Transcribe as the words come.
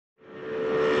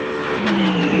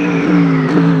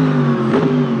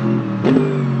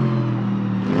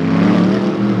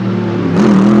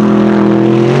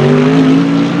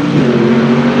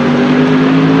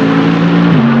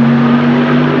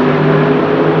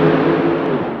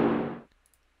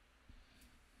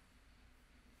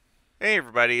Hey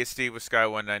everybody, it's Steve with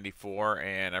Sky194,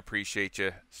 and I appreciate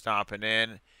you stopping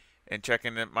in and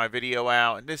checking my video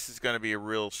out. And this is going to be a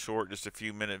real short, just a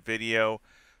few minute video.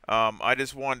 I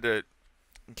just wanted to,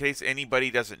 in case anybody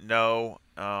doesn't know,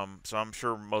 so I'm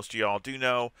sure most of y'all do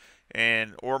know,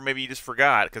 and or maybe you just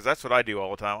forgot, because that's what I do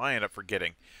all the time. I end up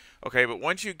forgetting. Okay, but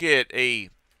once you get we're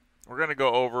going to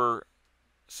go over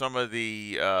some of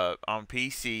the on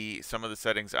PC, some of the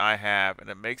settings I have, and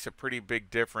it makes a pretty big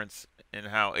difference in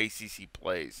how ACC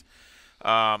plays.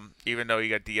 Even though you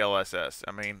got DLSS,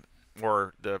 I mean,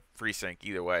 or the FreeSync,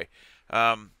 either way.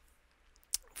 Um,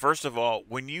 First of all,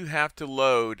 when you have to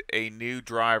load a new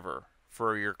driver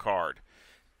for your card,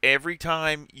 every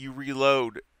time you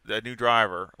reload the new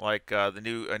driver, like a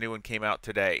new one came out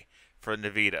today for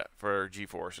Nvidia, for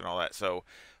GeForce and all that. So,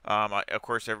 of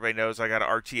course, everybody knows I got an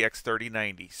RTX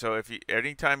 3090. So if you,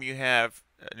 anytime you have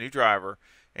a new driver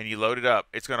and you load it up,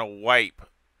 it's going to wipe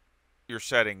your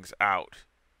settings out.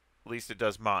 At least it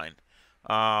does mine.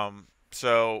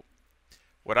 So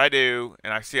what I do,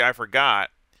 and I forgot,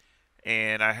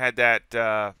 and I had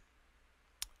that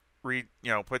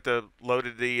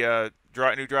loaded the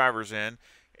new drivers in,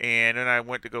 and then I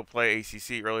went to go play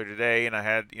ACC earlier today, and I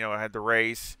had the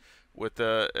race with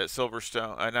at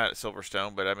Silverstone, not at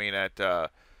Silverstone, but I mean at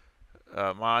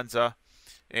Monza,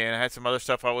 and I had some other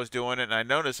stuff I was doing, and I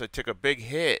noticed I took a big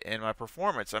hit in my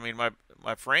performance. I mean, my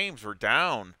frames were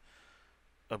down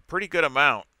a pretty good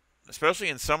amount, especially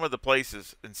in some of the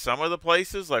places. In some of the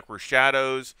places, like where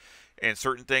shadows and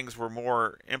certain things were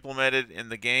more implemented in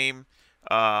the game,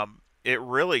 it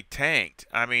really tanked.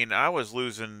 I mean, I was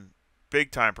losing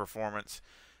big time performance.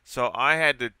 So I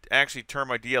had to actually turn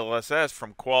my DLSS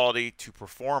from quality to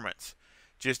performance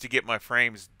just to get my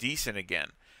frames decent again.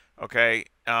 Okay,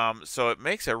 so it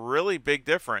makes a really big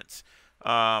difference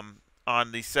on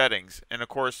these settings. And of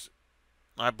course,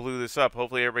 I blew this up.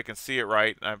 Hopefully everybody can see it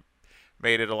right. I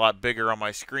made it a lot bigger on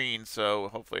my screen, so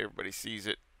hopefully everybody sees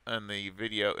it in the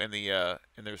video, in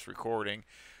this recording.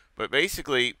 But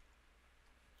basically,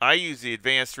 I use the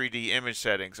advanced 3D image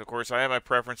settings. Of course, I have my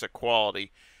preference at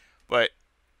quality, but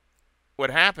what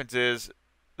happens is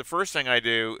the first thing I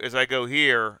do is I go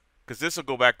here, because this will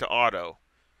go back to auto.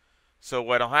 So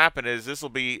what'll happen is this will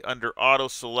be under auto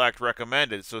select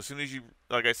recommended. So as soon as you,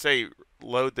 like I say,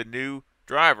 load the new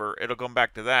driver, it'll come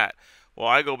back to that. Well,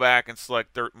 I go back and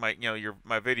select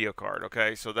my video card.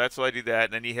 Okay, so that's why I do that,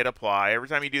 and then you hit apply. Every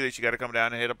time you do this, you got to come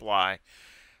down and hit apply.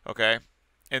 Okay,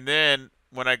 and then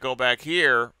when I go back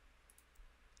here,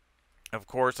 of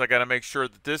course, I got to make sure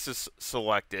that this is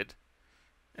selected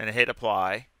and hit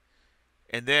apply.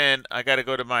 And then I got to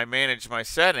go to manage my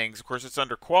settings. Of course, it's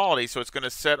under quality, so it's going to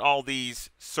set all these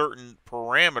certain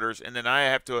parameters, and then I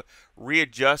have to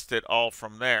readjust it all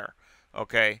from there.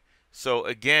 Okay, so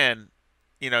again,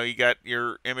 you got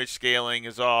your image scaling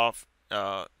is off,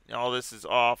 all this is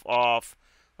off,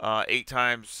 8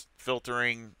 times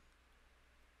filtering.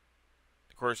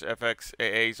 Of course,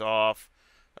 FXAA is off.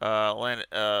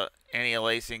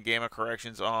 Anti-aliasing, gamma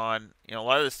corrections on. A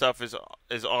lot of this stuff is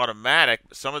automatic,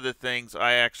 but some of the things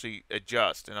I actually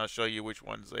adjust, and I'll show you which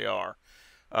ones they are.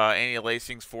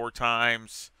 Anti-aliasing's 4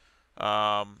 times.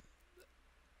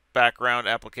 Background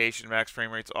application max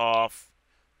frame rate's off.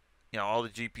 All the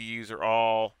GPUs are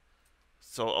all.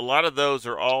 So a lot of those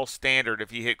are all standard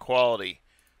if you hit quality.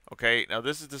 Okay, now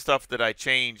this is the stuff that I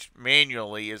changed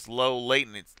manually, is low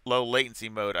latency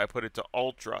mode. I put it to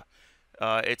ultra.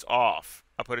 It's off.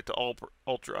 I put it to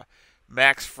ultra.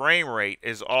 Max frame rate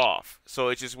is off, so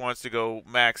it just wants to go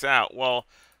max out. Well,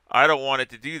 I don't want it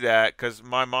to do that, because of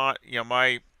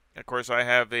course I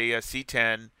have a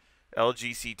C10,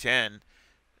 LG C10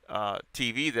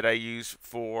 TV that I use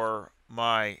for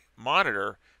my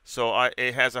monitor. So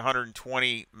it has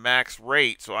 120 max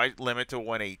rate, so I limit to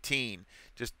 118,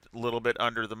 just a little bit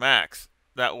under the max.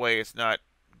 That way it's not,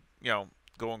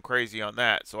 going crazy on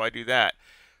that. So I do that.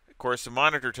 Of course, the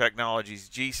monitor technology is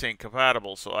G-Sync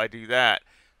compatible, so I do that.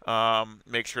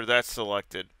 Make sure that's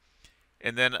selected.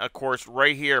 And then, of course,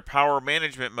 right here, power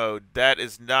management mode, that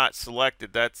is not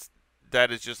selected.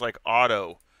 That is just like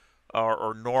auto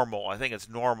or normal. I think it's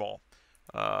normal.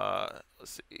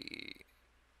 Let's see.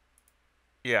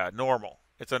 Yeah, normal.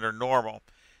 It's under normal.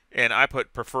 And I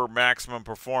prefer maximum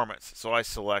performance, so I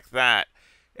select that.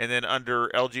 And then under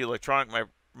LG Electronic,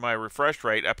 my refresh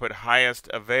rate, I put highest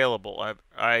available.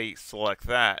 I select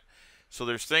that. So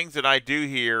there's things that I do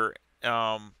here.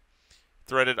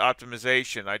 Threaded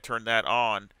optimization, I turn that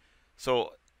on.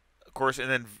 So, of course, and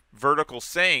then vertical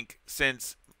sync,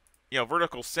 since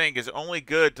vertical sync is only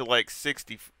good to like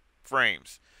 60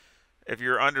 frames. If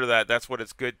you're under that, that's what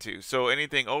it's good to. So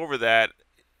anything over that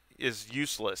is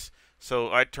useless.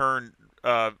 So I turn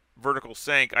vertical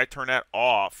sync, I turn that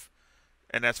off,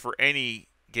 and that's for any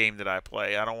game that I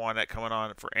play. I don't want that coming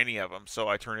on for any of them, so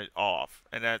I turn it off.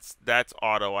 And that's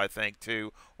auto, I think,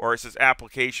 too, or it says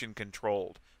application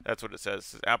controlled. That's what it says. It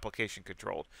says application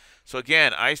controlled. So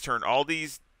again, I turn all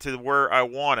these to where I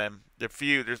want them.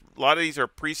 There's a lot of these are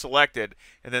pre-selected,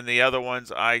 and then the other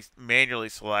ones I manually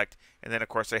select, and then of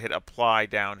course I hit apply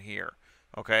down here.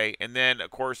 Okay, and then of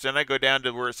course then I go down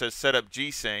to where it says set up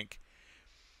G-Sync,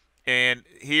 and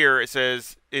here it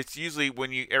says it's usually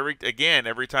when you every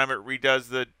time it redoes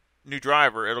the new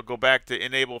driver, it'll go back to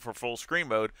enable for full screen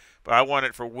mode, but I want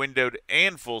it for windowed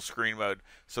and full screen mode.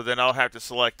 So then I'll have to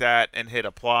select that and hit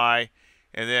apply.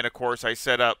 And then of course I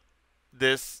set up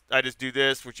this, I just do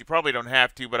this, which you probably don't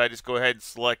have to, but I just go ahead and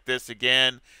select this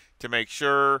again to make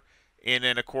sure. And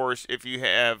then of course if you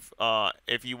have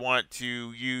if you want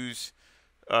to use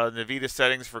Nvidia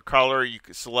settings for color, you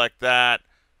can select that.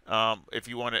 If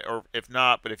you want it, or if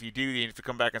not, but if you do, you have to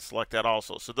come back and select that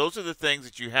also. So those are the things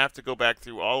that you have to go back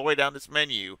through all the way down this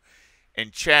menu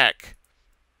and check.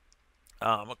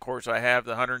 Of course, I have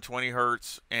the 120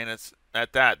 hertz, and it's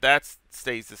at that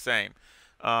stays the same.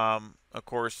 Of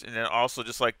course, and then also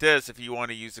just like this, if you want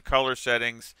to use the color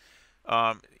settings,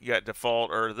 you got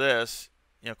default or this.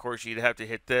 Of course, you'd have to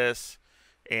hit this,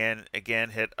 and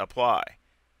again hit apply.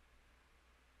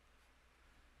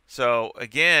 So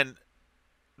again,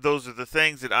 those are the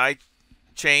things that I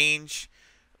change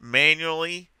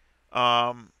manually.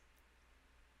 And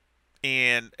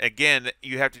again,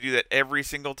 you have to do that every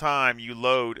single time you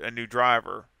load a new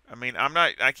driver. I mean,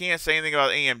 I can't say anything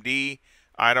about AMD.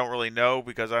 I don't really know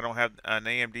because I don't have an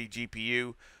AMD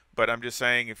GPU, but I'm just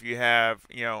saying if you have,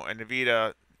 a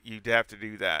Nvidia, you'd have to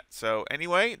do that. So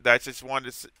anyway, that's just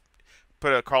wanted to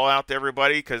put a call out to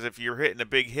everybody, because if you're hitting a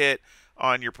big hit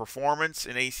on your performance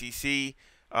in ACC,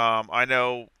 I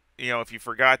know, if you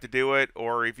forgot to do it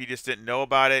or if you just didn't know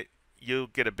about it, you'll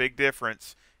get a big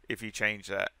difference if you change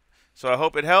that. So I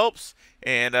hope it helps,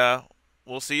 and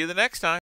we'll see you the next time.